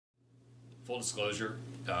Full disclosure,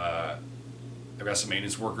 I've got some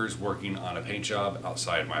maintenance workers working on a paint job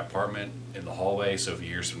outside my apartment in the hallway, so if you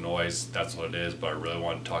hear some noise, that's what it is. But I really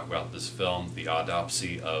want to talk about this film, The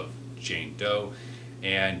Autopsy of Jane Doe.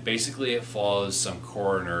 And basically it follows some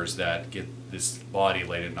coroners that get this body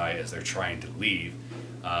late at night as they're trying to leave.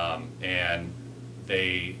 And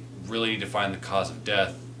they really need to find the cause of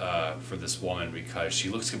death for this woman, because she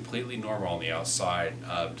looks completely normal on the outside,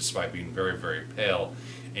 despite being very, very pale.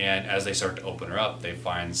 And as they start to open her up, they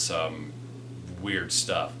find some weird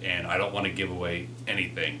stuff. And I don't want to give away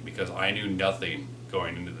anything because I knew nothing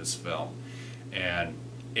going into this film. And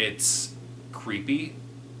it's creepy,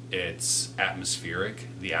 it's atmospheric,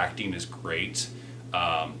 the acting is great.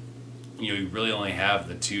 You really only have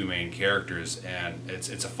the two main characters, and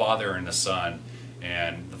it's a father and a son.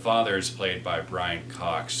 And the father is played by Brian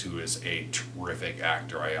Cox, who is a terrific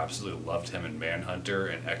actor. I absolutely loved him in Manhunter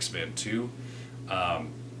and X-Men 2.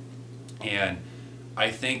 And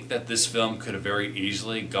I think that this film could have very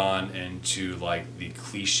easily gone into like the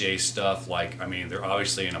cliche stuff. Like, I mean, they're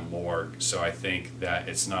obviously in a morgue, so I think that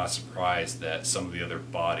it's not a surprise that some of the other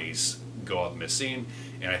bodies go up missing.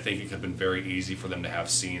 And I think it could have been very easy for them to have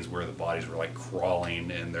scenes where the bodies were like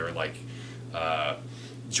crawling and they're like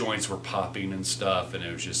joints were popping and stuff, and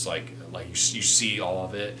it was just like you see all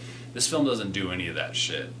of it. This film doesn't do any of that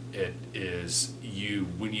shit. It is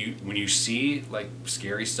when you see like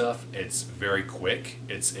scary stuff, it's very quick.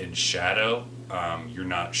 It's in shadow. You're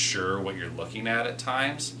not sure what you're looking at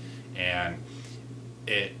times, and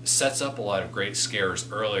it sets up a lot of great scares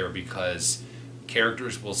earlier because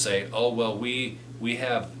characters will say, "Oh well, we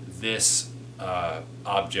have this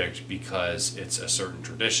object because it's a certain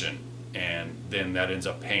tradition." And then that ends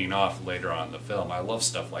up paying off later on in the film. I love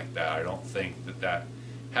stuff like that. I don't think that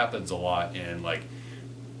happens a lot in like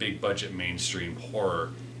big budget mainstream horror,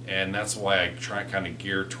 and that's why I try to kind of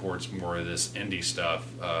gear towards more of this indie stuff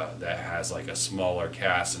that has like a smaller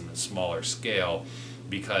cast and a smaller scale,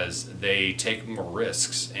 because they take more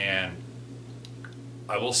risks. And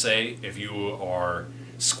I will say, if you are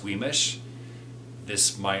squeamish,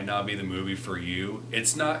 this might not be the movie for you.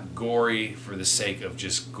 It's not gory for the sake of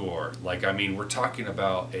just gore. Like, I mean, we're talking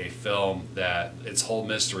about a film that its whole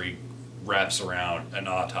mystery wraps around an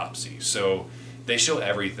autopsy. So they show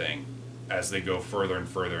everything as they go further and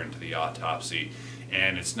further into the autopsy.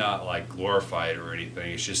 And it's not like glorified or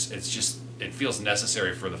anything. It's just it feels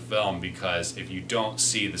necessary for the film, because if you don't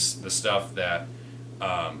see the stuff that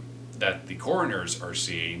that the coroners are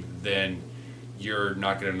seeing, then you're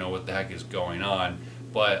not going to know what the heck is going on.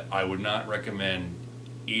 But I would not recommend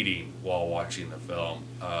eating while watching the film,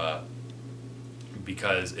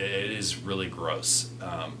 because it is really gross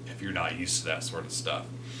if you're not used to that sort of stuff.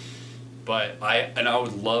 But I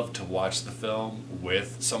would love to watch the film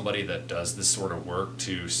with somebody that does this sort of work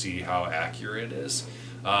to see how accurate it is.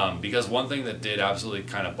 Because one thing that did absolutely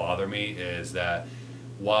kind of bother me is that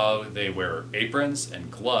while they wear aprons and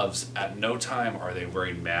gloves, at no time are they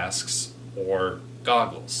wearing masks or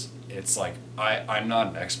goggles. It's like, I'm not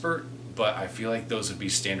an expert, but I feel like those would be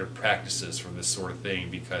standard practices for this sort of thing,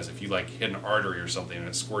 because if you like hit an artery or something and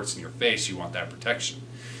it squirts in your face, you want that protection.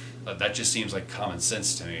 That just seems like common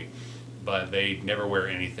sense to me. But they never wear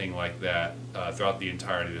anything like that throughout the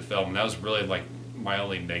entirety of the film, and that was really like my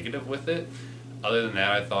only negative with it. Other than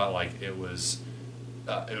that, I thought like it was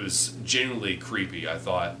genuinely creepy. I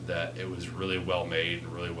thought that it was really well made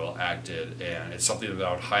and really well acted, and it's something that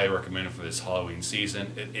I would highly recommend for this Halloween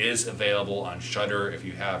season. It is available on Shudder if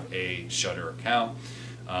you have a Shudder account,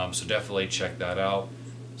 so definitely check that out.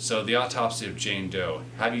 So, The Autopsy of Jane Doe.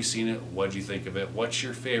 Have you seen it? What do you think of it? What's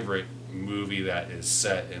your favorite movie that is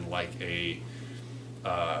set in like in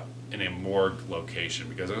a morgue location?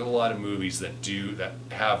 Because there's a lot of movies that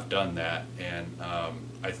have done that, and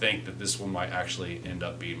I think that this one might actually end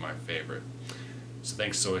up being my favorite. So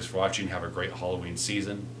thanks so much for watching. Have a great Halloween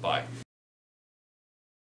season. Bye.